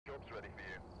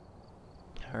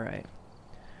Alright.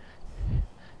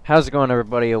 How's it going,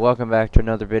 everybody? Welcome back to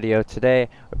another video. Today,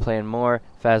 we're playing more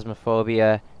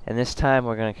Phasmophobia, and this time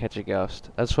we're gonna catch a ghost.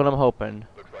 That's what I'm hoping.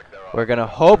 We're gonna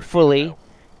hopefully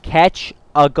catch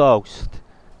a ghost.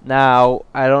 Now,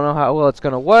 I don't know how well it's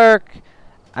gonna work.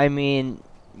 I mean,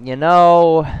 you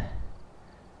know...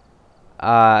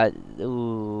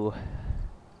 ooh...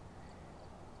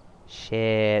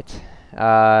 Shit.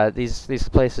 These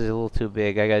places are a little too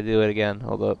big. I gotta do it again.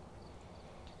 Hold up.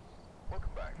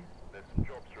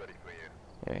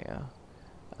 There we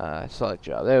go. Select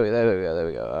job. There we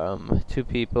go. 2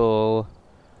 people.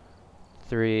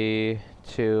 3,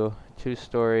 2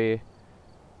 story.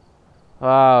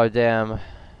 Oh, damn.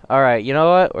 Alright, you know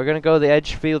what? We're gonna go to the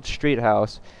Edgefield Street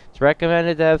House. It's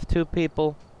recommended to have 2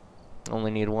 people.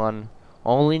 Only need 1.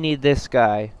 Only need this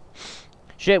guy.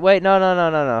 Shit, wait, no.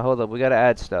 Hold up, we gotta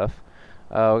add stuff.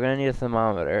 We're gonna need a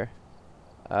thermometer.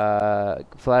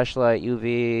 Flashlight,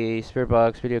 UV, spirit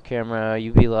box, video camera,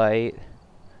 UV light.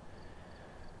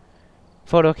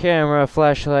 Photo camera,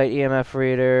 flashlight, EMF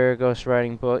reader, ghost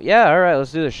writing book. Yeah, alright,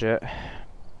 let's do this shit.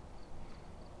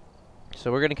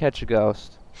 So we're gonna catch a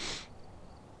ghost.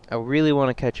 I really want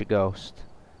to catch a ghost.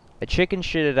 I chicken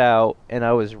shitted out, and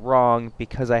I was wrong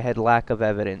because I had lack of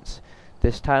evidence.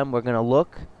 This time we're gonna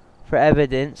look for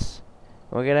evidence.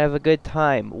 We're gonna have a good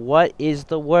time. What is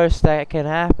the worst that can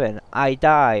happen? I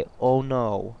die. Oh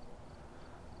no.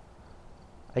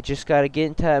 I just gotta get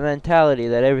into that mentality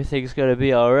that everything's gonna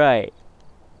be alright.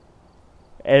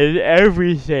 And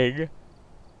everything.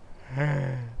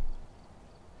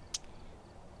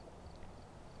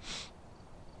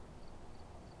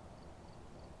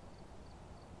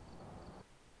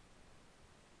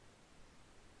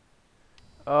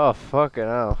 Oh, fucking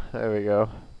hell. There we go.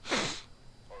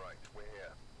 Alright, we're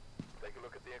here. Take a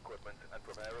look at the equipment and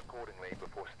prepare accordingly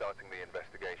before starting the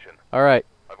investigation. Alright.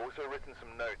 I've also written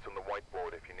some notes on the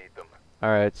whiteboard if you need them.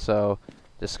 Alright, so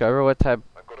discover what type.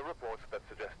 I've got a report that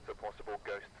suggests a possible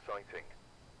ghost sighting.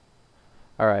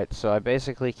 Alright, so I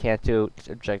basically can't do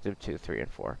objective 2, 3,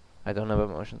 and 4. I don't have a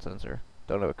motion sensor.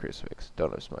 Don't have a crucifix.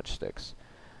 Don't have smudge sticks.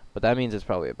 But that means it's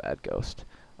probably a bad ghost.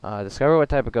 Discover what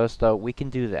type of ghost, though. We can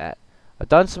do that. I've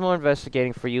done some more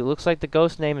investigating for you. Looks like the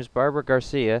ghost name is Barbara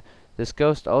Garcia. This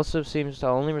ghost also seems to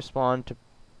only respond to...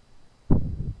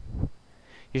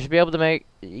 You should be able to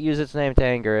use its name to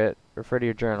anger it. Refer to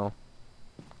your journal.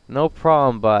 No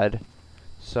problem, bud.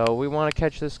 So we want to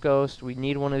catch this ghost. We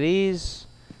need one of these.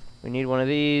 We need one of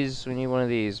these. We need one of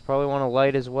these. Probably want a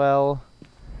light as well.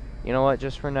 You know what?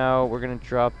 Just for now, we're going to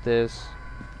drop this.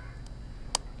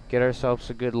 Get ourselves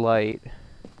a good light.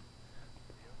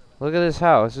 Look at this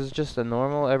house. This is just a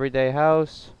normal, everyday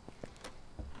house.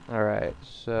 Alright,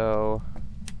 so...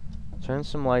 turn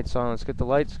some lights on. Let's get the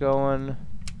lights going.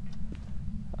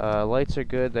 Lights are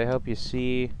good. They help you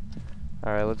see.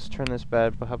 Alright, let's turn this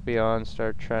bad puppy on.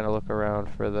 Start trying to look around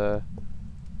for the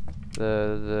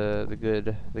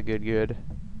good.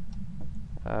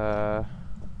 Oh,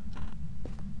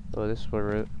 this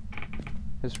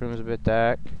room's a bit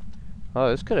dark. Oh,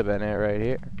 this could have been it right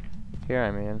here. Here, I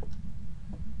mean.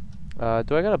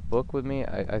 Do I got a book with me?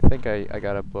 I think I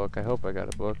got a book. I hope I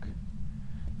got a book.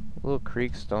 Little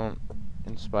creaks don't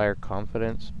inspire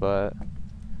confidence, but,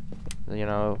 you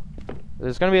know,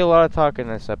 there's going to be a lot of talking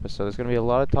in this episode. There's going to be a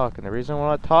lot of talking. The reason I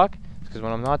want to talk is because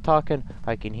when I'm not talking,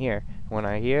 I can hear. When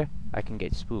I hear, I can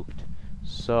get spooked.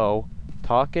 So,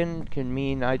 talking can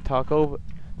mean I talk over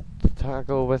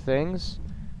things,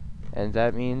 and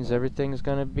that means everything's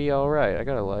going to be alright. I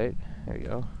got a light. There you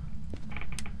go.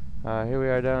 Here we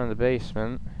are down in the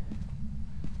basement.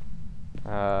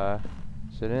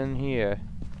 Is it in here?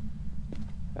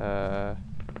 Here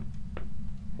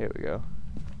we go.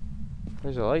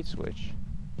 There's a light switch.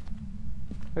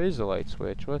 Where is the light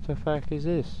switch? What the fuck is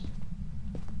this?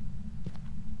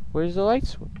 Where's the light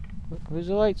switch? Where's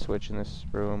the light switch in this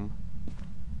room?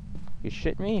 You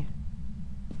shit me?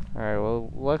 Alright,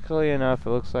 well, luckily enough, it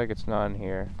looks like it's not in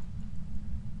here.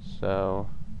 So,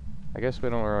 I guess we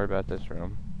don't worry about this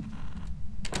room.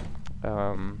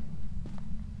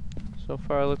 So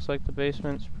far it looks like the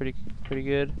basement's pretty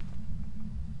good.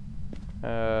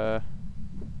 That's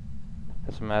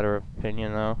a matter of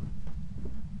opinion though.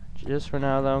 Just for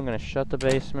now though, I'm gonna shut the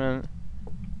basement.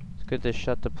 It's good to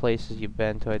shut the places you've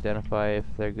been to identify if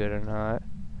they're good or not.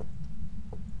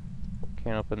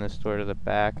 Can't open this door to the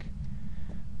back.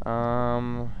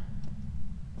 Alright,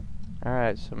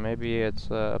 so maybe it's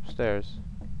upstairs.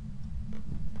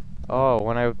 Oh,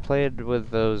 when I played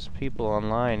with those people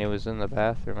online, it was in the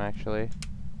bathroom, actually.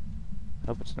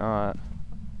 Hope it's not.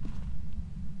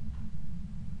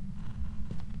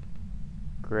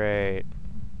 Great.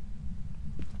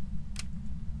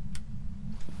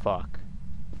 fuck?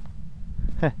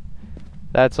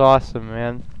 That's awesome,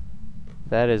 man.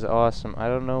 That is awesome. I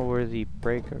don't know where the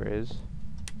breaker is.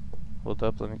 Hold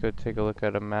up, let me go take a look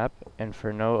at a map, and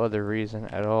for no other reason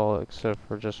at all except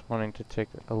for just wanting to take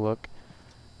a look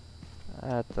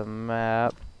at the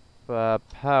map.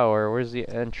 Power, where's the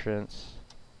entrance?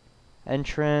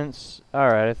 Entrance,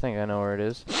 alright, I think I know where it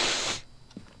is.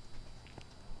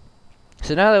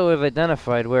 So now that we've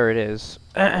identified where it is,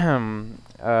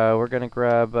 we're gonna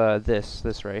grab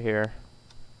this right here,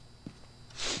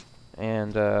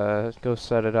 and go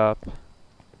set it up.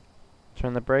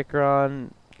 Turn the breaker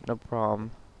on. No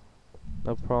problem.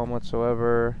 No problem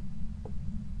whatsoever.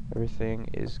 Everything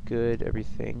is good.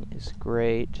 Everything is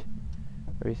great.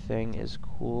 Everything is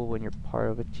cool when you're part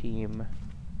of a team.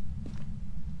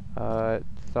 Thought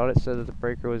it said that the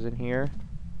breaker was in here.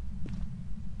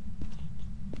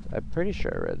 I'm pretty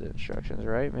sure I read the instructions,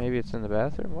 right? Maybe it's in the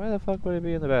bathroom? Why the fuck would it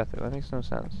be in the bathroom? That makes no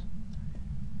sense.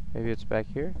 Maybe it's back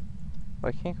here?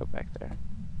 Well, I can't go back there.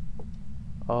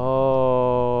 Oh.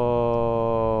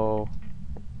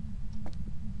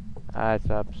 That's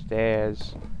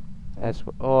upstairs. That's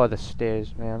what. Oh, the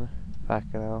stairs, man.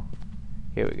 Fucking hell.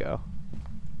 Here we go.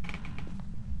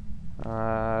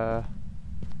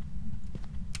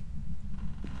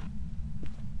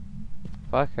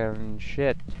 Fucking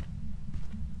shit.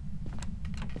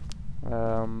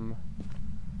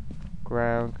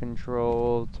 Ground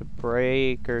control to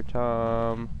breaker,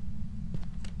 Tom.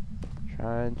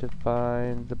 Trying to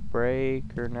find the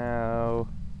breaker now.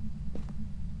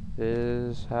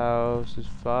 This house is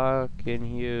fucking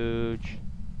huge.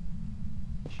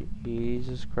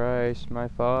 Jesus Christ, my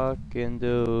fucking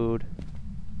dude.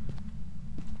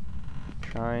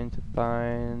 Trying to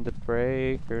find the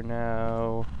breaker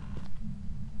now.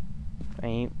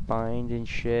 Ain't finding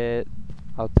shit.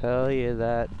 I'll tell you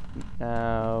that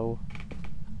now.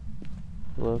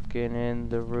 Looking in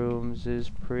the rooms is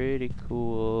pretty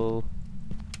cool.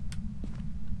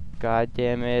 God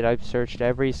damn it, I've searched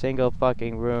every single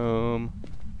fucking room.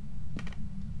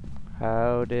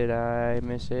 How did I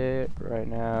miss it right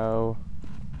now?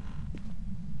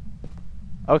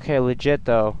 Okay, legit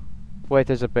though. Wait,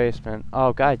 there's a basement.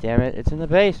 Oh, god damn it, it's in the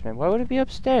basement. Why would it be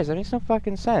upstairs? That makes no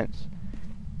fucking sense.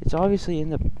 It's obviously in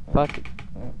the fucking...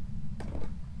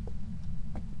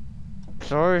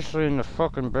 It's obviously in the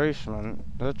fucking basement.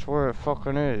 That's where it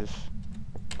fucking is.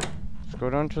 Let's go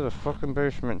down to the fucking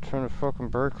basement, turn the fucking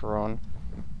breaker on,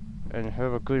 and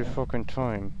have a good fucking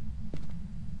time.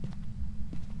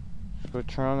 Let's go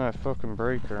turn on that fucking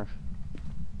breaker.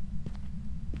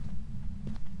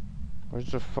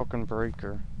 Where's the fucking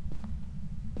breaker?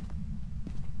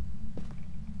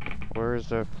 Where is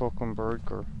that fucking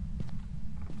breaker?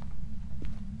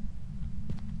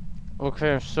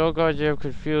 Okay, I'm so goddamn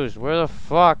confused. Where the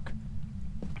fuck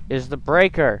is the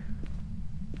breaker?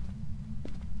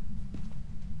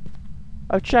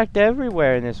 I've checked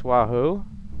everywhere in this wahoo.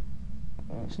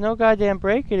 There's no goddamn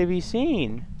breaker to be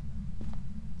seen.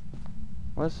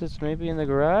 Unless it's maybe in the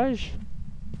garage?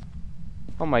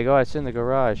 Oh my god, it's in the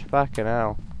garage. Fucking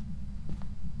hell.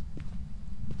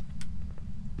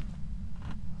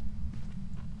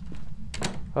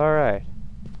 Alright.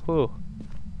 Whew.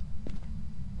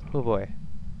 Oh boy.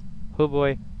 Oh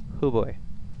boy. Oh boy.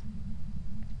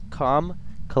 Calm,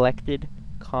 collected,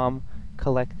 calm,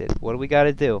 collected. What do we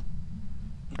gotta do?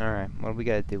 Alright, what do we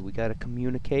gotta do? We gotta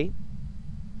communicate,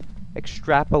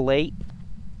 extrapolate,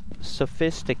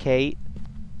 sophisticate,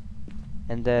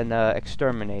 and then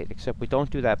exterminate. Except we don't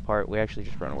do that part, we actually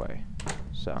just run away.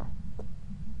 So.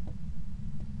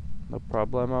 No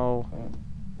problemo.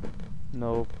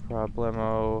 No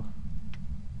problemo.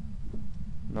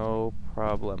 No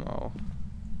problemo.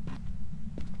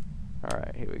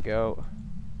 Alright, here we go.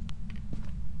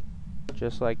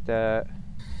 Just like that.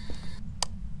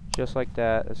 Just like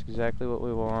that. That's exactly what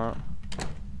we want.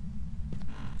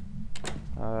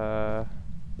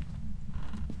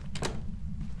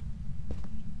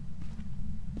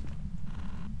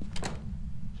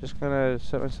 Just gonna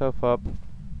set myself up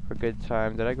for a good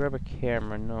time. Did I grab a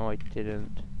camera? No, I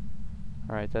didn't.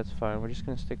 Alright, that's fine. We're just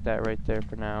gonna stick that right there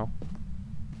for now.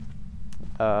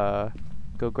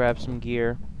 Go grab some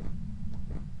gear.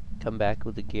 Come back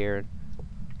with the gear and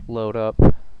load up.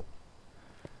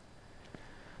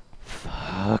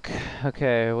 Fuck.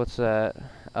 Okay, what's that?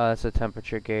 That's a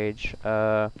temperature gauge.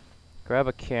 Grab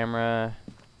a camera.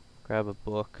 Grab a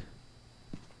book.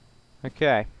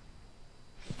 Okay.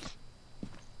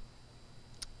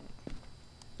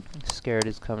 Scared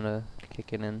is coming to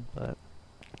kicking in, but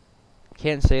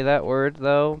can't say that word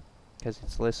though, because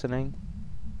it's listening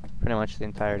pretty much the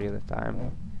entirety of the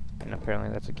time. And apparently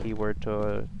that's a keyword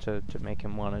to make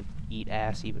him want to eat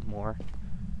ass even more.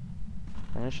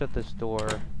 I'm gonna shut this door,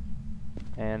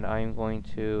 and I'm going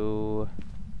to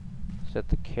set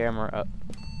the camera up.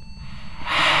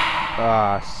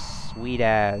 Ah, sweet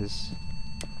as.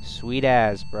 Sweet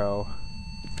as, bro.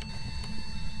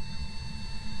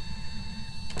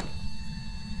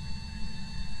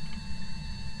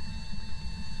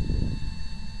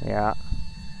 Yeah.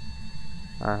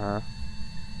 Uh-huh.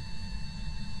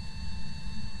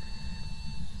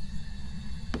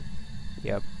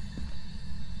 Yep.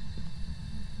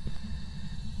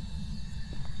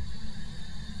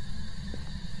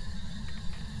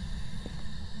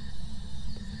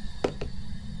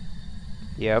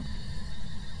 Yep.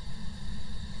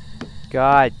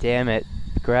 God damn it.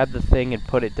 Grab the thing and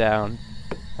put it down.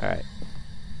 Alright.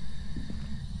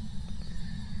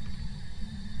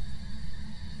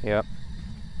 Yep.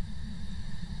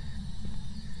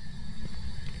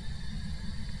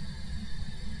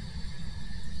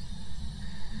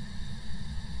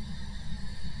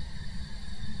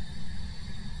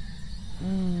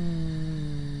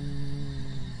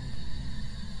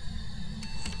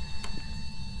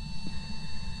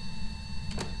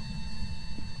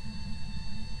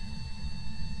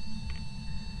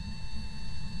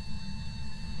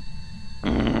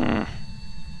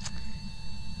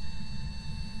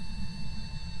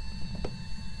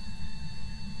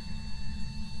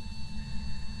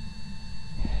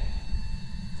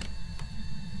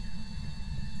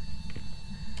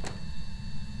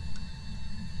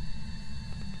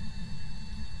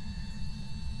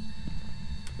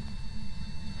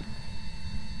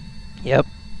 Yep.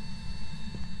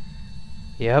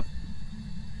 Yep.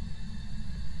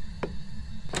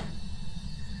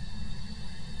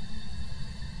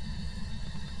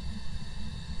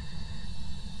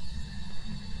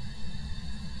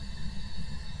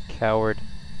 Coward.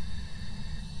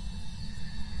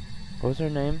 What was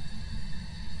her name?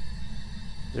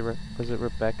 Was it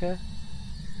Rebecca?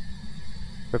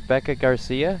 Rebecca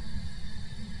Garcia?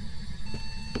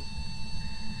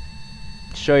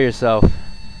 Show yourself.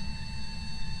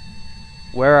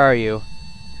 Where are you?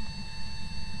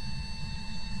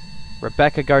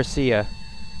 Rebecca Garcia.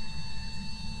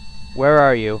 Where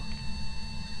are you?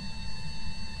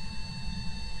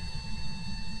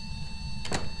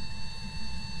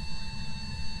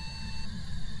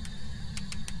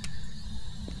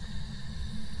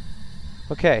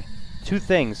 Okay, two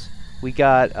things. We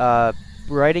got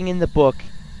writing in the book,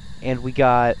 and we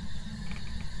got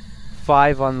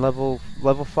 5 on level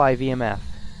 5 EMF.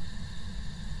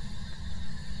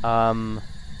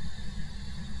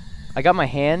 I got my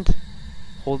hand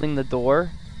holding the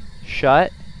door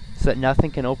shut so that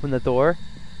nothing can open the door.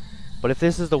 But if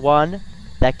this is the one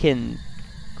that can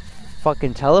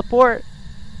fucking teleport,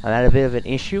 I'm at a bit of an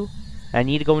issue. I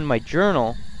need to go into my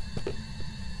journal.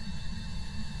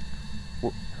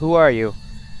 Who are you?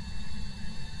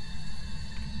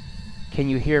 Can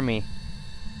you hear me?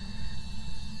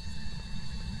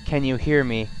 Can you hear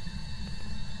me?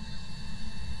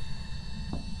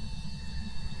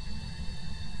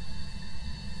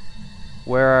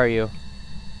 Where are you?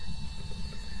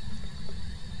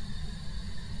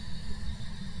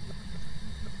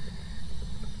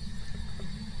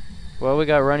 Well, we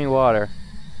got running water.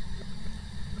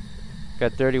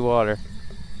 Got dirty water.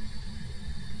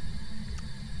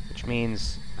 Which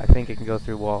means I think it can go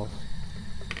through walls.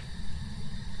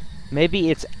 Maybe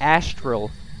it's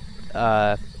astral.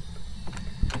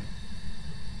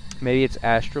 Maybe it's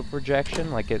astral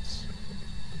projection. Like it's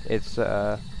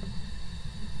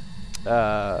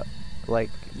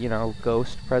like, you know,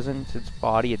 ghost presence. Its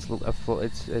body. It's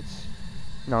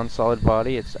non-solid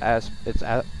body. Its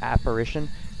apparition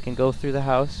can go through the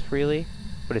house freely,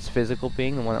 but its physical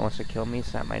being, the one that wants to kill me,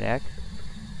 snap my neck.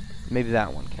 Maybe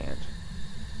that one can't.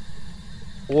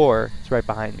 Or it's right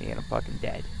behind me and I'm fucking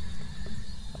dead.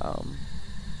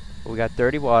 We got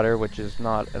dirty water, which is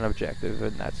not an objective,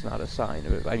 and that's not a sign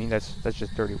of it. I mean, that's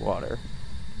just dirty water.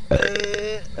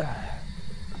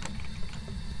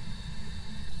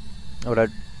 What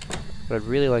I'd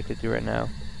really like to do right now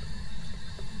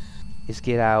is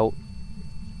get out,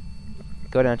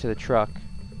 go down to the truck,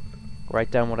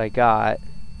 write down what I got,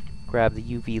 grab the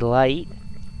UV light,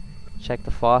 check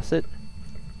the faucet,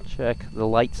 check the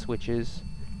light switches,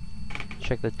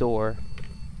 check the door.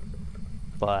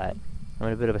 But I'm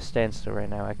in a bit of a standstill right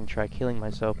now. I can try killing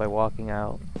myself by walking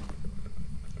out,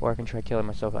 or I can try killing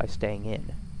myself by staying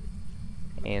in.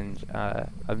 And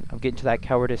I'm getting to that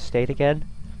cowardice state again.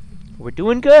 We're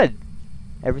doing good.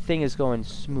 Everything is going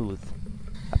smooth.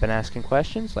 I've been asking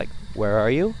questions like, where are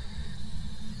you?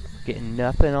 Getting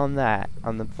nothing on that,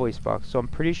 on the voice box. So I'm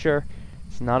pretty sure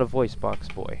it's not a voice box,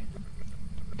 boy.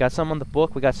 Got some on the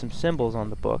book. We got some symbols on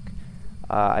the book.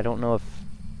 I don't know if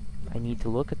I need to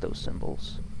look at those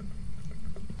symbols.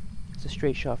 It's a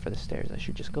straight shot for the stairs. I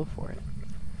should just go for it.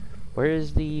 Where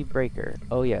is the breaker?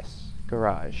 Oh, yes.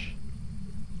 Garage.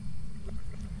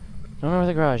 Don't know where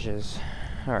the garage is.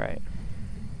 Alright.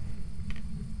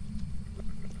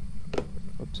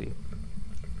 Whoopsie.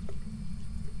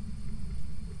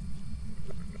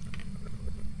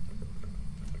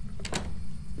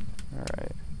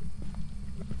 Alright.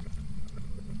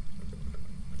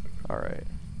 Alright.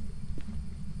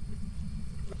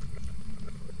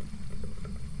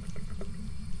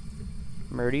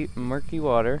 Murky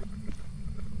water.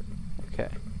 Okay.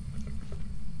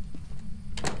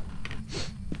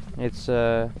 It's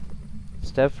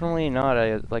definitely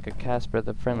not like a Casper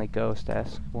the Friendly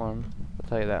Ghost-esque one. I'll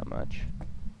tell you that much.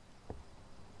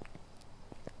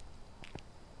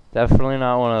 Definitely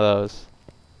not one of those.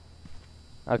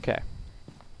 Okay.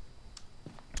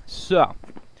 So,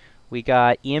 we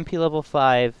got EMP level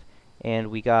 5, and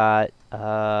we got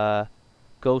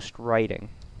ghost writing.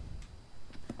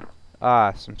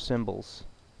 Ah, some symbols.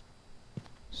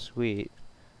 Sweet.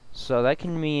 So that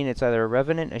can mean it's either a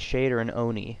revenant, a shade, or an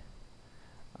oni.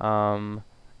 A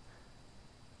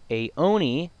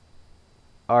oni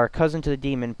are cousin to the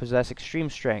demon, possess extreme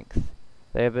strength.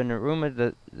 They have been rumored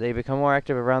that they become more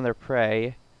active around their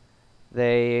prey.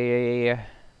 They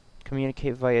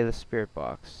communicate via the spirit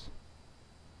box.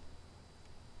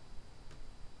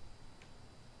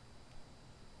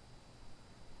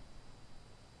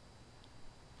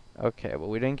 Okay, well,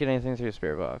 we didn't get anything through the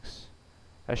spirit box.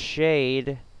 A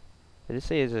shade. Did it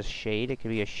say it's a shade? It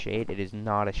could be a shade. It is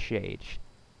not a shade.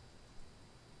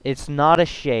 It's not a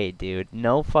shade, dude.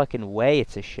 No fucking way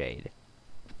it's a shade.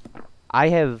 I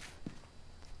have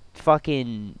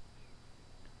fucking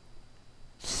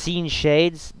seen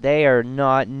shades. They are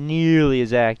not nearly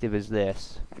as active as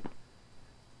this.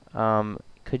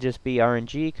 Could just be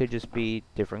RNG. Could just be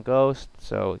different ghosts.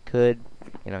 So it could,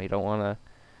 you know, you don't want to.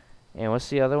 And what's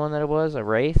the other one that it was? A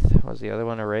Wraith? Was the other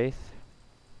one a Wraith?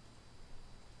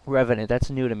 Revenant. That's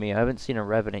new to me. I haven't seen a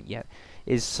Revenant yet.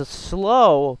 Is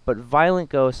slow but violent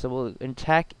ghost that will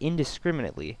attack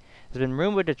indiscriminately. Has been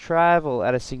rumored to travel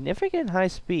at a significant high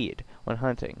speed when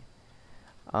hunting.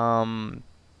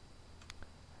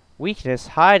 Weakness.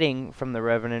 Hiding from the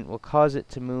Revenant will cause it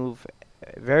to move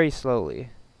very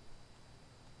slowly.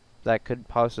 That could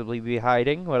possibly be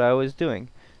hiding what I was doing.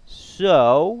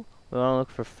 So we want to look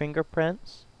for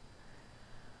fingerprints,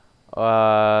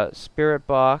 spirit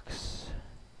box,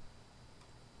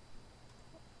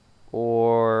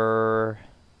 or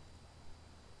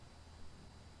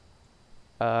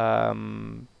it's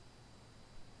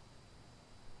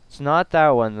not that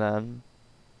one then.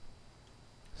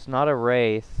 It's not a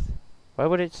Wraith. Why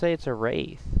would it say it's a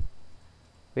Wraith?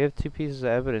 We have 2 pieces of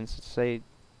evidence that say...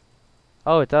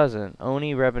 Oh, it doesn't.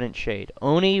 Oni, Revenant, Shade.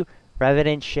 Oni,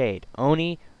 Revenant, Shade.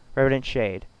 Oni, Revenant,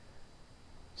 Shade.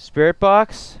 Spirit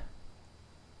box.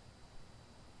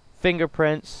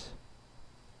 Fingerprints.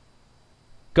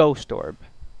 Ghost orb.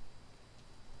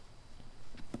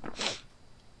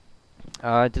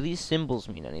 Do these symbols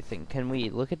mean anything? Can we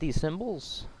look at these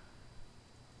symbols?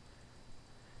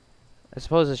 I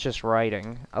suppose it's just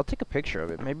writing. I'll take a picture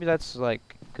of it. Maybe that's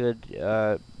like good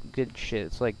shit.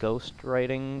 It's like ghost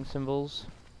writing symbols.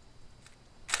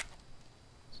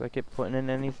 So I keep putting in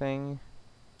anything.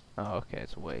 Oh, okay,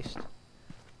 it's a waste.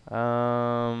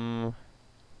 I'm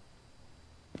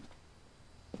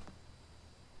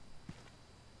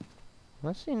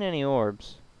not seeing any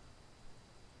orbs.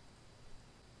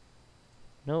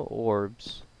 No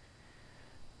orbs.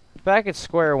 Back at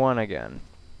square one again.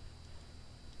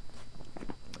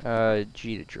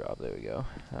 G to drop, there we go.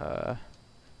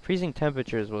 Freezing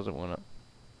temperatures wasn't one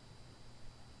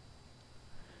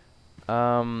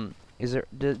of...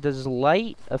 does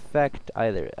light affect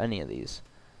any of these?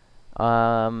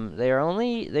 They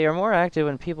are more active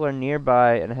when people are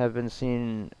nearby and have been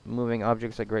seen moving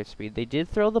objects at great speed. They did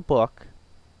throw the book.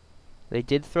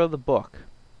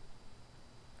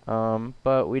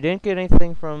 But we didn't get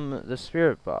anything from the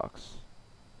spirit box.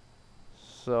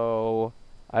 So,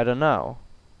 I don't know.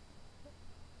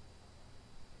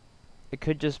 It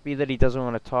could just be that he doesn't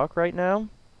want to talk right now.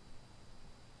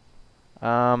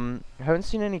 I haven't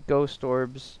seen any ghost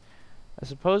orbs. I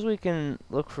suppose we can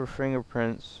look for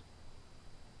fingerprints.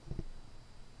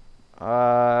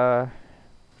 That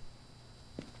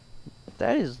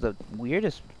is the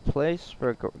weirdest place for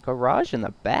a garage in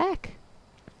the back.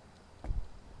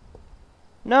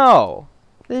 No!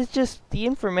 There's just, the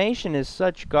information is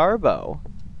such garbo.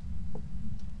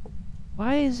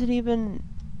 Why is it even...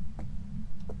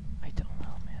 I don't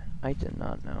know, man. I did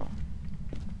not know.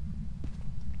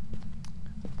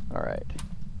 Alright.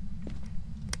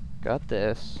 Got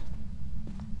this.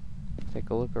 Take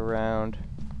a look around.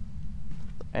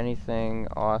 Anything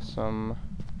awesome.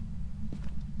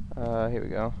 Here we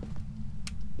go.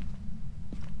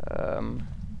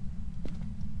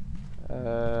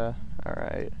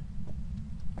 Alright.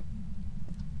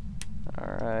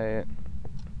 Alright.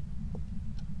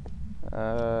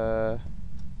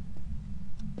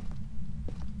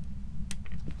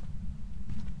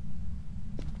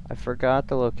 I forgot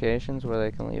the locations where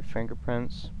they can leave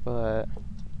fingerprints, but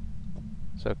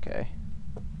it's okay.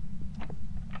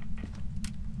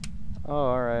 Oh,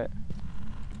 alright.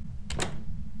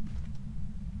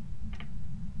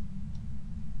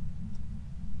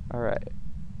 Alright.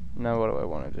 Now what do I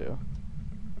want to do?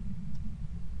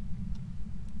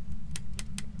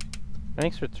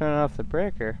 Thanks for turning off the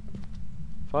breaker.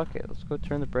 Fuck it, let's go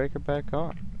turn the breaker back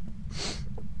on.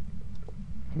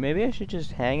 Maybe I should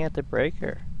just hang at the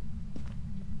breaker.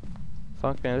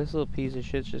 Fuck man, this little piece of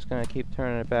shit's just gonna keep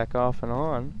turning it back off and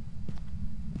on.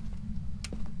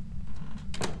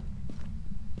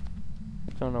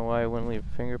 Don't know why I wouldn't leave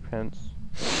fingerprints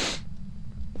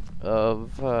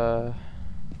of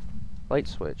light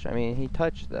switch. I mean, he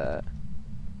touched that.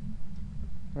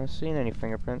 I'm not seeing any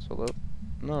fingerprints, although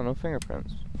no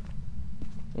fingerprints.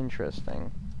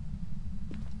 Interesting.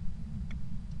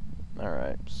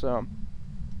 Alright, so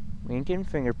we ain't getting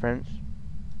fingerprints.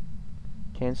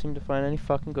 Can't seem to find any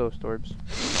fucking ghost orbs.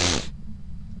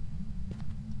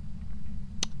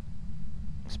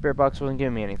 Spirit box wasn't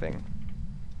giving me anything.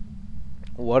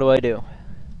 What do?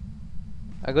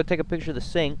 I go take a picture of the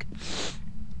sink.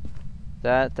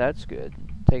 That's good.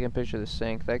 Taking a picture of the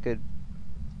sink, that could,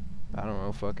 I don't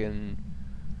know, fucking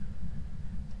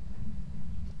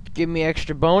give me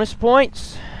extra bonus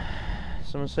points.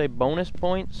 Someone say bonus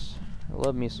points? I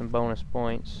love me some bonus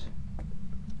points.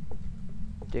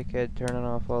 Dickhead turning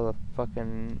off all the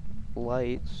fucking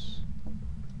lights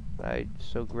that I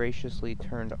so graciously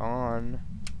turned on.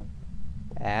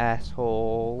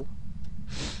 Asshole.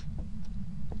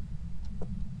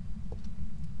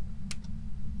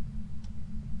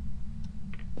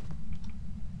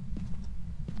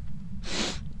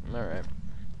 Alright.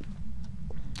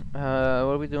 What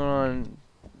are we doing on...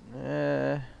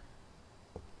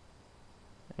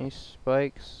 any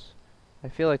spikes? I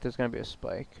feel like there's gonna be a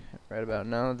spike right about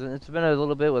now. It's been a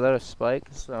little bit without a spike,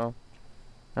 so...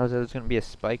 I was there's gonna be a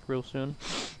spike real soon.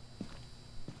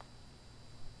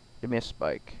 Give me a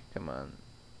spike. Come on.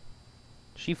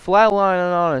 She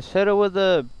flatlining on us. Hit her with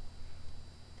a...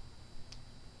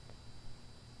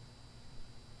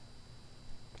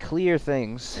 clear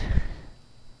things.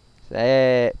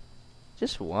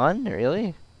 Just one?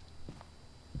 Really?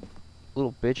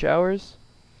 Little bitch hours?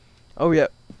 Oh yeah.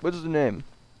 What's the name?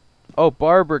 Oh,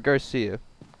 Barbara Garcia.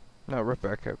 No,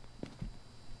 Rebecca.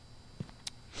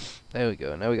 There we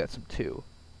go. Now we got some two.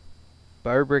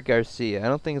 Barbara Garcia. I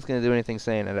don't think it's gonna do anything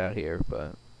saying it out here,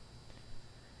 but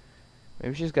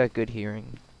maybe she's got good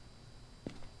hearing.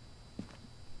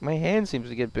 My hand seems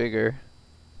to get bigger.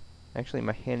 Actually,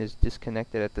 my hand is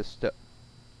disconnected at this stuff.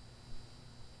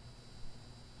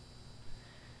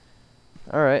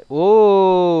 Alright.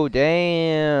 Whoa,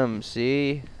 damn.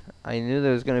 See? I knew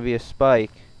there was gonna be a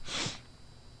spike.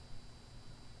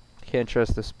 Can't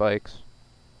trust the spikes.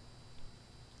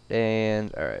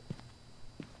 And, alright.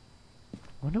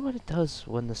 Wonder what it does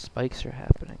when the spikes are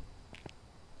happening.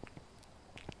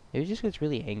 Maybe it just gets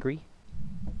really angry.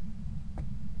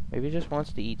 Maybe it just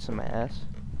wants to eat some ass.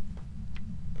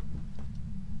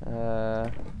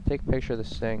 Take a picture of the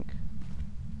sink.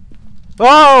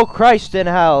 Oh, Christ in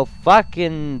hell.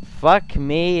 Fucking fuck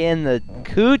me in the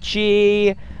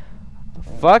coochie.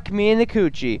 Fuck me in the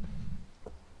coochie.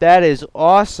 That is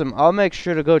awesome. I'll make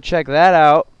sure to go check that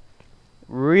out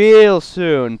real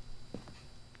soon.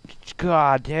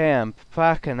 God damn.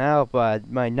 Fucking hell,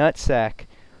 bud. My nutsack.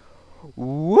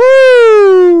 Woo!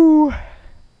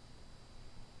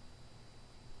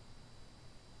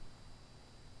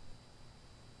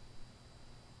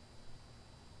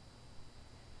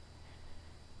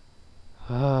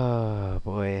 Oh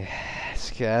boy,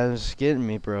 it's getting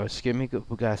me, bro. It's getting me good.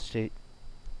 Bugatti.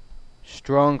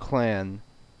 Strong clan.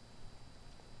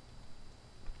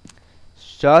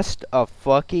 It's just a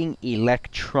fucking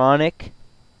electronic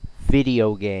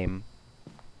video game.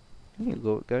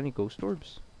 Got any ghost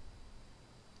orbs?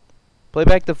 Play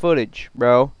back the footage,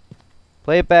 bro.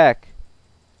 Play it back.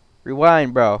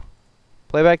 Rewind, bro.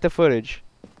 Play back the footage.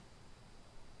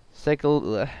 Let's take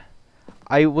a.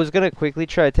 I was gonna quickly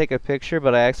try to take a picture,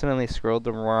 but I accidentally scrolled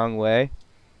the wrong way.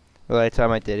 By the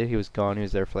time I did it, he was gone. He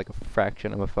was there for like a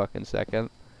fraction of a fucking second.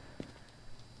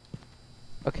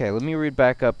 Okay, let me read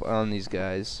back up on these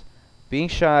guys. Being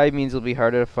shy means it'll be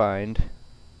harder to find.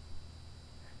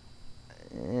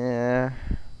 Yeah.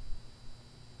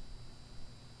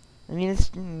 I mean,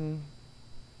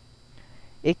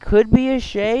 it could be a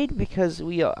shade because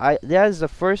that is the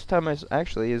first time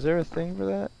actually, is there a thing for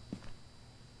that?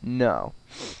 No.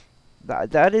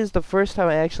 That is the first time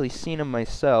I actually seen him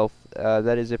myself.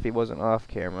 That is if he wasn't off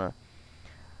camera.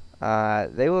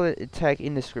 They will attack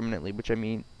indiscriminately, which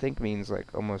think means like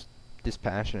almost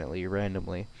dispassionately,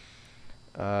 randomly.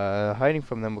 Hiding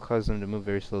from them will cause them to move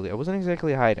very slowly. I wasn't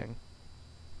exactly hiding.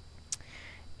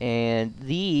 And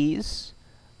these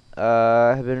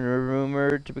have been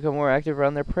rumored to become more active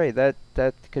around their prey. That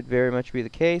could very much be the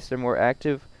case. They're more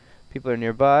active. People are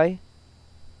nearby.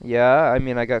 Yeah, I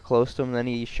mean, I got close to him, then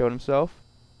he showed himself.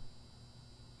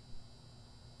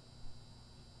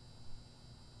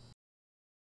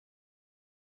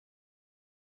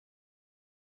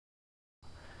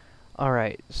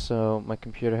 Alright, so my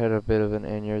computer had a bit of an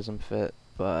aneurysm fit,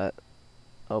 but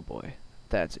oh boy,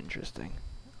 that's interesting.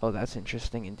 Oh, that's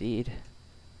interesting indeed.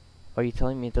 Are you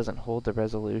telling me it doesn't hold the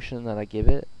resolution that I give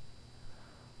it?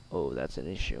 Oh, that's an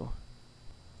issue.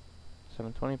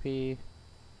 720p,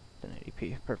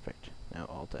 1080p, perfect. Now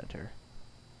Alt Enter.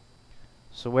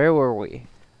 So where were we?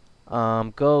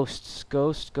 Ghosts.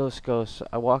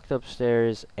 I walked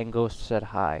upstairs and Ghost said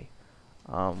hi.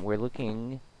 We're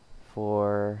looking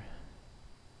for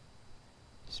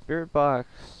spirit box,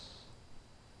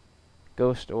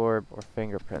 ghost orb, or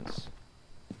fingerprints.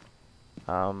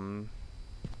 Why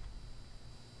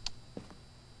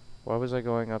was I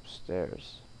going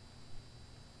upstairs?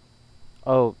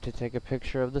 Oh, to take a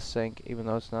picture of the sink, even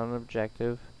though it's not an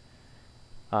objective.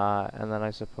 And then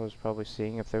I suppose probably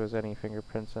seeing if there was any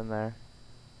fingerprints in there.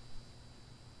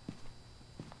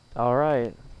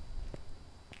 Alright.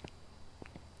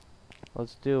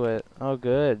 Let's do it. Oh,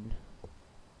 good.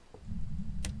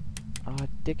 Oh,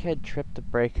 dickhead tripped the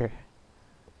breaker.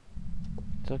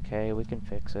 It's okay, we can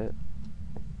fix it.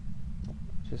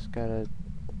 Just gotta...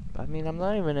 I mean, I'm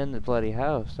not even in the bloody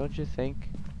house, don't you think?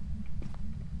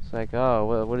 It's like,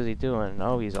 oh, what is he doing?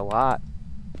 Oh, he's alive.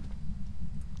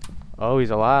 Oh,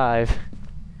 he's alive.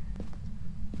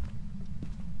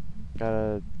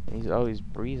 He's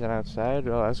breathing outside.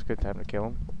 Oh, that's a good time to kill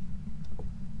him.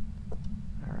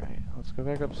 Alright, let's go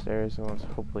back upstairs and let's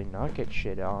hopefully not get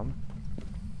shit on.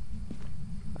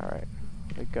 Alright,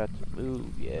 we got to move,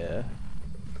 yeah.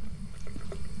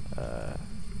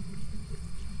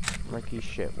 Murky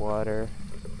shit water.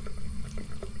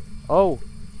 Oh!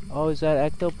 Oh, is that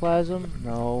ectoplasm?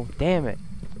 No. Damn it!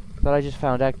 Thought I just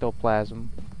found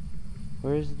ectoplasm.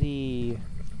 Where's the...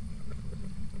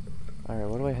 Alright,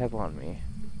 what do I have on me?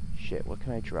 Shit, what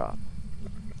can I drop?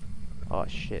 Oh,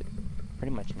 shit.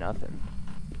 Pretty much nothing.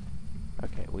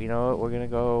 Okay, we know what, we're gonna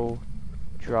go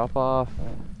drop off.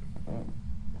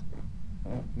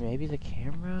 Maybe the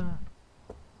camera?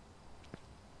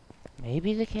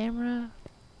 Maybe the camera?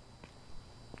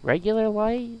 Regular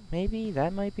light? Maybe?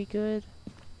 That might be good.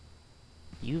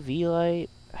 UV light?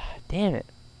 Damn it.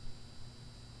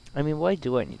 I mean, why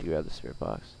do I need to grab the spirit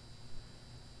box?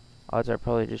 Odds are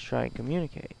probably just try and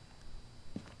communicate.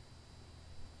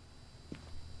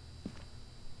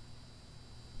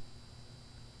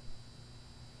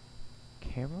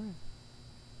 Camera?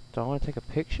 Do I want to take a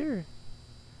picture?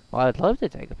 Well, I'd love to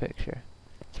take a picture.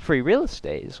 It's free real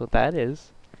estate is what that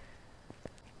is.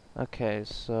 Okay,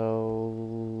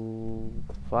 so...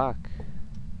 Fuck.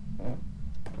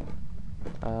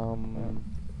 Huh.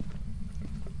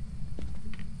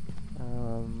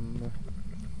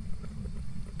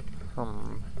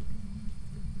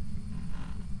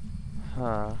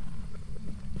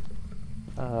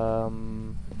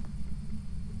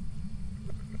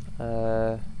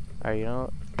 Alright, you know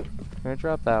what? I'm gonna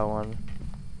drop that one.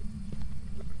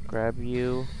 Grab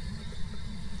you.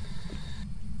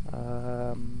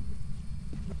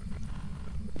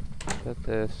 Set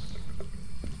this.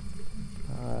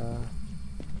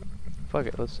 Fuck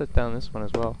it, let's set down this one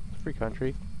as well. It's free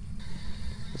country.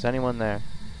 Is anyone there?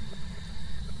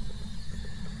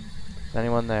 Is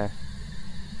anyone there?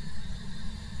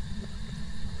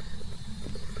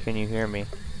 Can you hear me?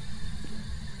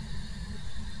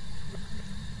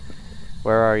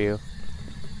 Where are you?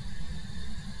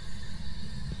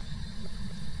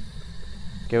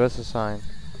 Give us a sign.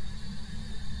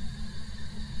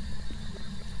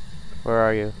 Where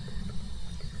are you?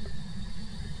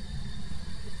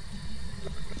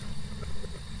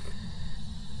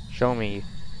 Show me.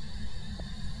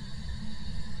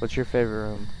 What's your favorite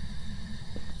room?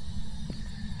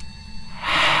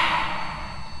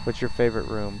 What's your favorite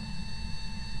room?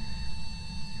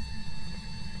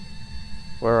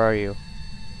 Where are you?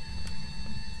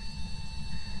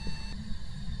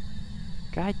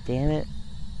 God damn it.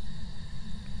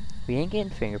 We ain't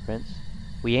getting fingerprints.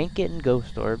 We ain't getting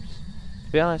ghost orbs.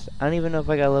 To be honest, I don't even know if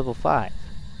I got level 5.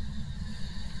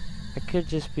 I could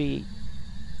just be...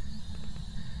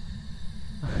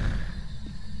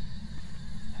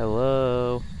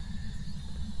 Hello?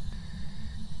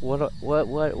 What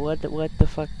the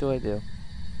fuck do I do?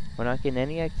 We're not getting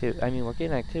any activity. I mean, we're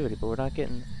getting activity, but we're not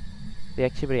getting the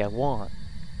activity I want.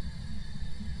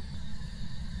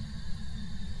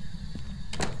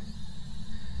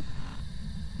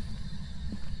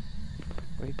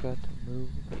 We got to move,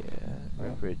 yeah,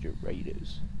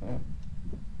 refrigerators.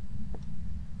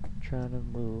 Trying to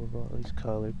move all these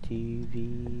color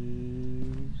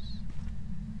TVs.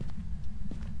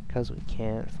 Because we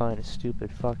can't find a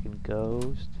stupid fucking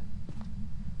ghost.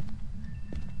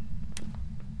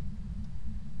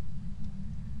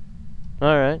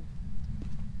 Alright.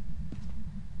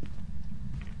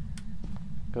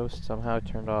 Ghost somehow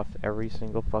turned off every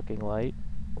single fucking light.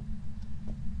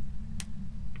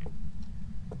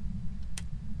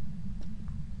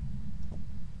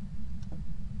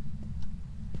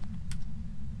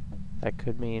 That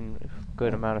could mean a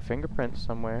good amount of fingerprints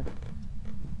somewhere.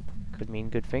 Could mean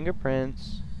good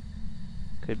fingerprints.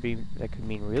 That could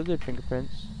mean real good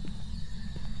fingerprints.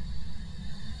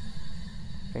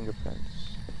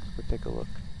 Fingerprints. Let's go take a look.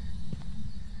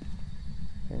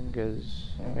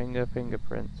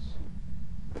 Fingerprints.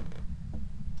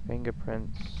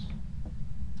 Fingerprints.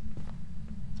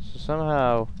 So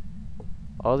somehow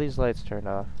all these lights turned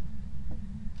off.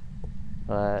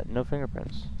 But no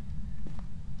fingerprints.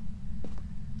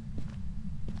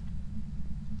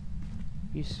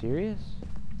 You serious?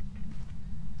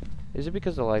 Is it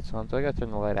because the light's on? Do I gotta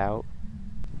turn the light out?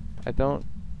 I don't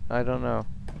know.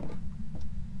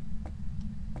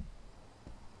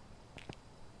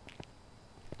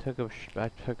 I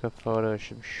took a photo of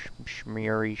some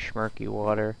schmirky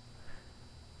water.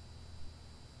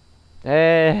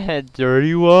 Eh,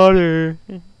 dirty water.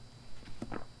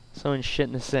 Someone shit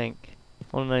in the sink.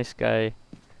 What a nice guy.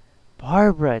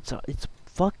 Barbara, it's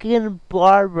fucking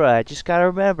Barbara. I just gotta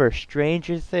remember,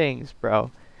 Stranger Things,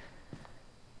 bro.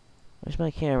 Where's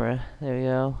my camera? There we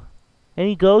go.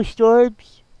 Any ghost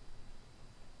orbs?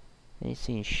 I ain't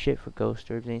seeing shit for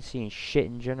ghost orbs. I ain't seeing shit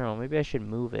in general. Maybe I should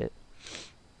move it.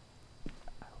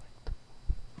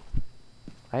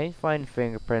 I ain't finding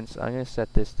fingerprints. I'm gonna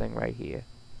set this thing right here.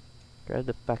 Grab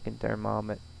the fucking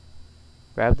thermometer.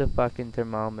 Grab the fucking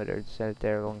thermometer and set it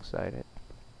there alongside it.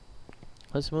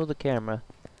 Let's move the camera.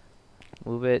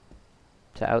 Move it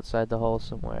to outside the hole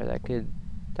somewhere. That could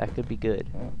be good.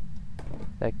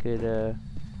 That could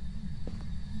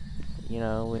you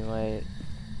know, we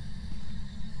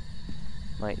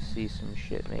might see some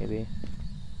shit maybe.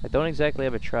 I don't exactly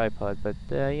have a tripod, but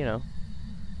you know.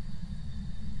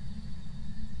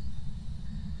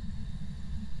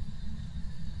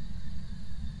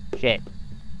 Shit.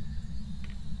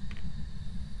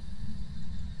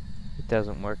 It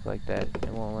doesn't work like that. It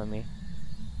won't let me.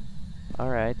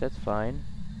 Alright, that's fine.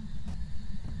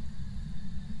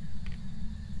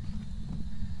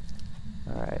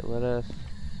 Alright, let us...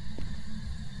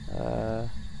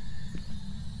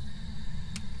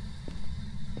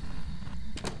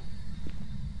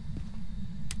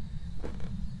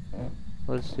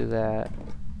 let's do that.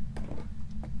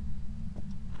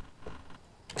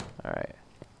 Alright.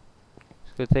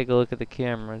 Let's go take a look at the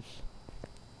cameras.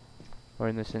 Or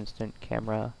in this instant,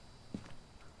 camera.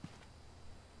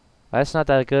 That's not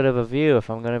that good of a view, if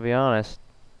I'm gonna be honest.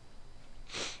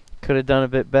 Could have done a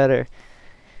bit better.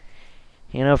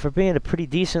 You know, for being a pretty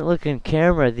decent looking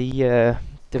camera, the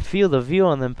field of view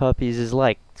on them puppies is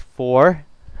like 4.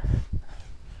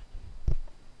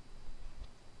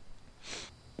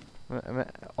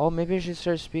 Oh, maybe I should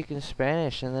start speaking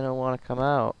Spanish and then it'll want to come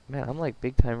out. Man, I'm like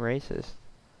big time racist.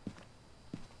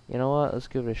 You know what? Let's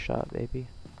give it a shot, baby.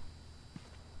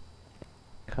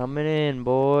 Coming in,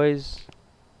 boys.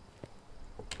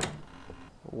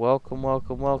 Welcome,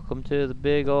 welcome, welcome to the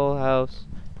big old house.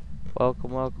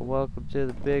 Welcome, welcome, welcome to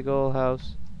the big old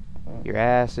house. Your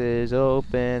ass is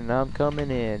open, I'm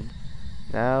coming in.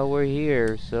 Now we're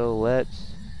here, so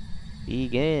let's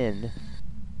begin.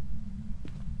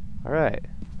 Alright.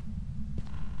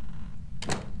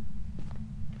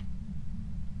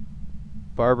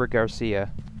 Barbara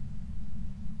Garcia.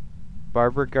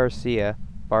 Barbara Garcia.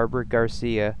 Barbara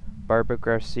Garcia. Barbara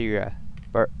Garcia.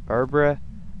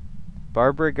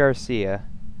 Barbara Garcia.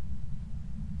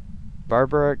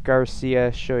 Barbara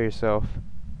Garcia, show yourself.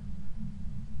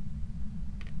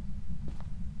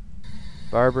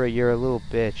 Barbara, you're a little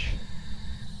bitch.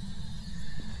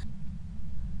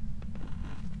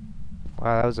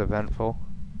 Wow, that was eventful.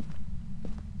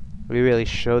 We really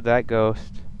showed that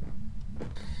ghost.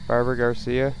 Barbara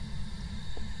Garcia.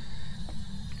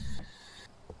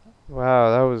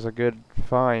 Wow, that was a good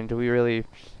find. We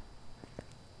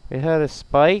had a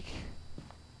spike?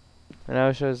 And I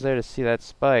wish I was there to see that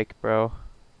spike, bro.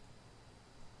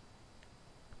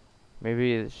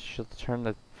 Maybe she'll turn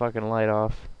the fucking light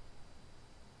off.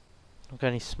 Don't got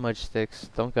any smudge sticks.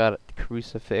 Don't got a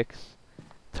crucifix.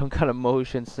 Don't got a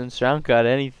motion sensor. I don't got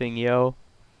anything, yo.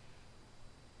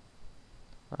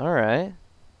 Alright.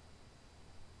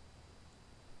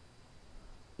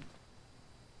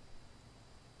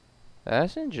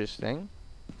 That's interesting.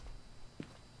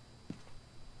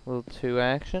 Little 2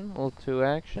 action. Little 2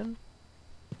 action.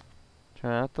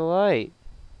 Turn out the light.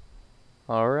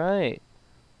 Alright.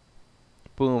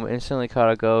 Boom. Instantly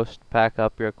caught a ghost. Pack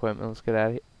up your equipment. Let's get out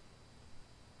of here.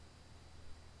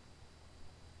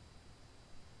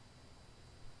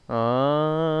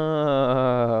 Oh.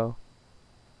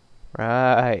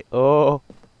 Right. Oh.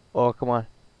 Oh, come on.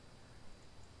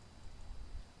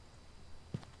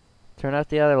 Turn out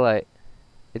the other light.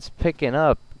 It's picking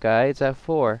up, guys. It's at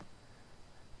 4.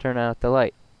 Turn out the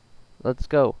light. Let's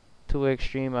go. To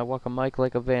extreme, I walk a mic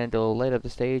like a vandal. Light up the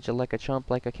stage like a chump,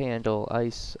 like a candle.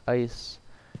 Ice, ice.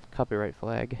 Copyright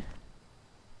flag.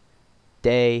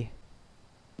 Day.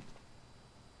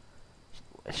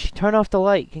 She turned off the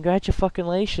light.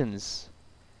 Congratulations.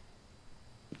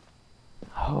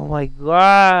 Oh my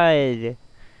god.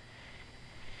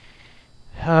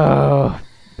 Oh,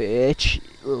 bitch.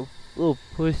 Little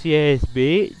pussy ass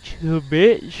bitch. Little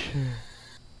bitch.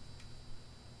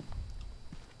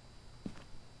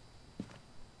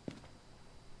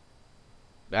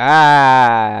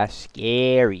 Ah,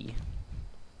 scary.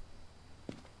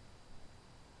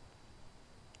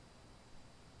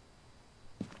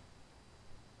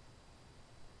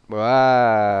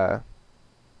 Ah.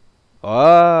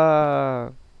 Ah.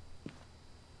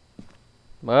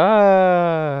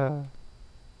 Ah.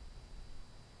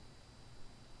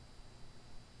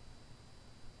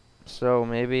 So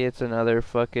maybe it's another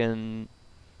fucking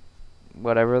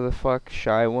whatever the fuck,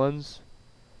 shy ones.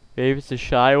 Maybe it's a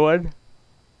shy one.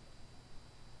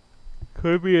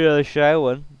 Could be another shy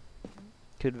one.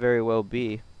 Could very well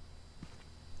be.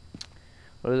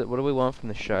 What is it? What do we want from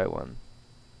the shy one?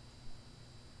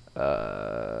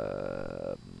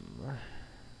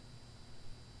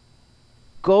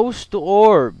 Ghost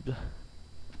orb.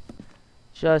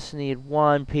 Just need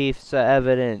one piece of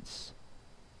evidence.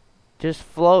 Just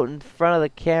float in front of the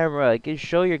camera.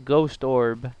 Show your ghost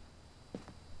orb.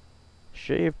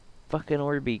 Show your fucking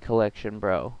Orby collection,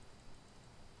 bro.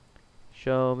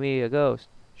 Show me a ghost.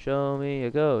 Show me a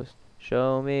ghost.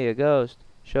 Show me a ghost.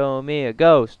 Show me a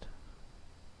ghost.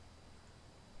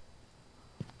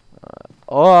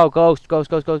 Oh, ghost, ghost,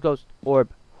 ghost, ghost, ghost. Orb.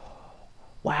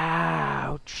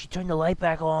 Wow. She turned the light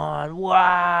back on.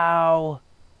 Wow.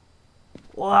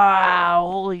 Wow.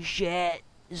 Holy shit.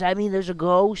 Does that mean there's a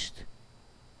ghost?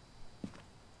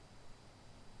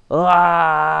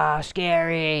 Ah,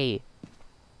 scary.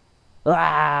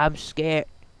 Ah, I'm scared.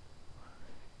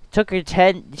 Took her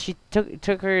 10. She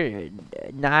took her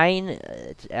 9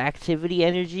 activity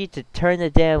energy to turn the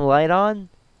damn light on.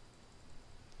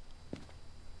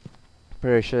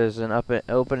 Pretty sure there's an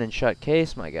open and shut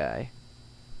case, my guy.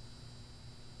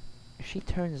 If she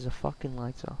turns the fucking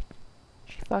lights off,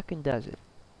 she fucking does it.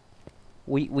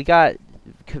 We got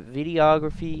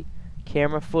videography,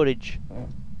 camera footage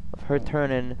of her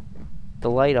turning the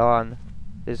light on.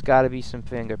 There's got to be some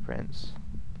fingerprints.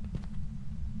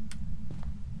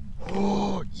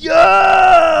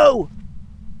 Yo!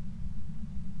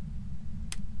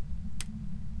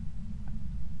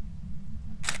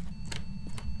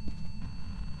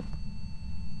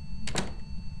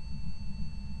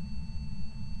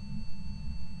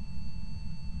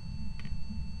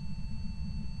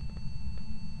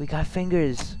 We got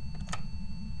fingers.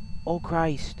 Oh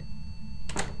Christ.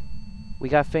 We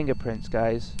got fingerprints,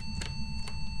 guys.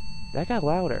 That got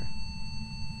louder.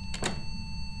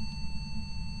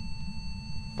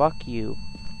 Fuck you.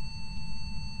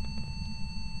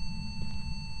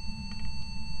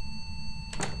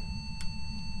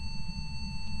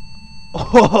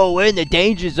 Oh, we're in the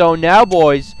danger zone now,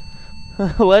 boys.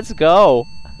 Let's go.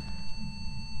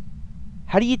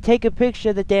 How do you take a picture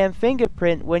of the damn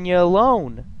fingerprint when you're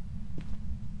alone?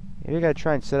 Maybe I gotta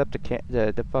try and set up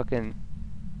the fucking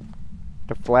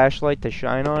flashlight to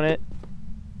shine on it.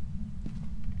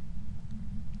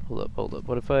 Hold up.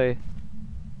 What if I...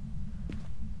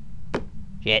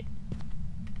 Shit.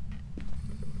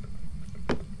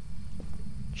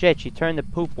 Shit, she turned the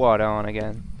poop water on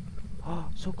again. Oh,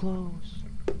 so close.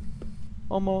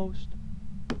 Almost.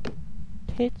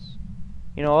 Tits.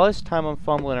 You know, all this time I'm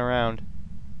fumbling around.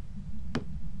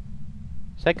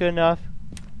 Is that good enough?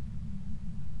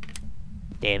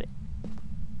 Damn it.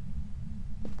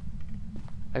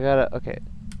 I gotta, okay.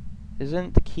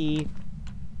 Isn't the key,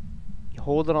 you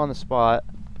hold it on the spot.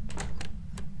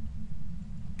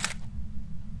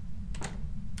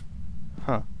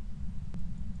 Huh.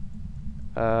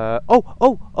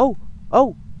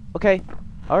 Oh, okay.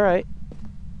 Alright.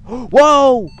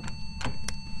 Whoa!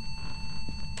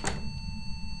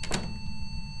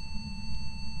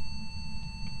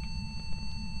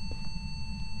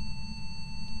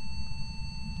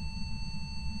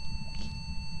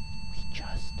 We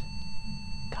just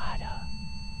gotta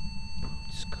boot,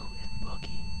 scoot, and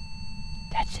boogie.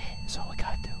 That's it. That's all we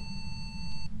gotta do.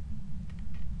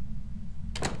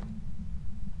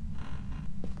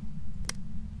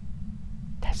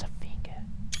 That's a finger.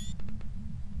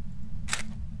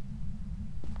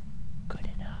 Good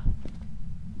enough.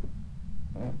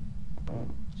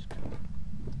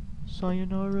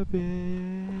 Sayonara,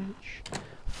 bitch.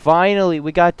 Finally,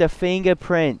 we got the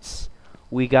fingerprints.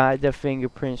 We got the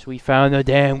fingerprints. We found the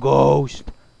damn ghost.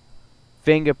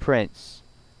 Fingerprints.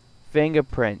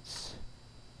 Fingerprints.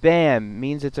 Bam.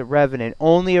 Means it's a revenant.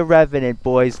 Only a revenant,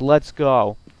 boys. Let's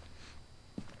go.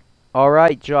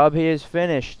 Alright, job here is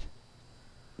finished.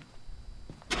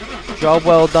 Job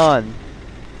well done.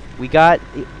 We got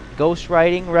ghost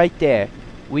writing right there.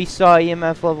 We saw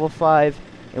EMF level 5,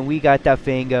 and we got the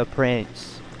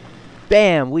fingerprints.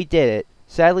 Bam! We did it.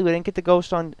 Sadly, we didn't get the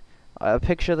ghost on a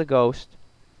picture of the ghost.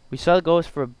 We saw the ghost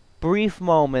for a brief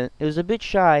moment. It was a bit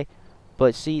shy,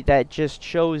 but see, that just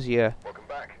shows you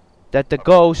that the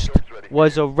ghost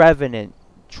was a revenant.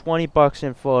 20 bucks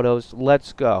in photos.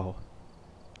 Let's go.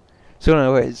 So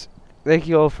anyways, thank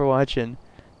you all for watching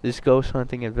this ghost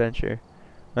hunting adventure.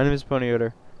 My name is Pony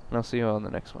Otter, and I'll see you all in the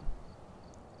next one.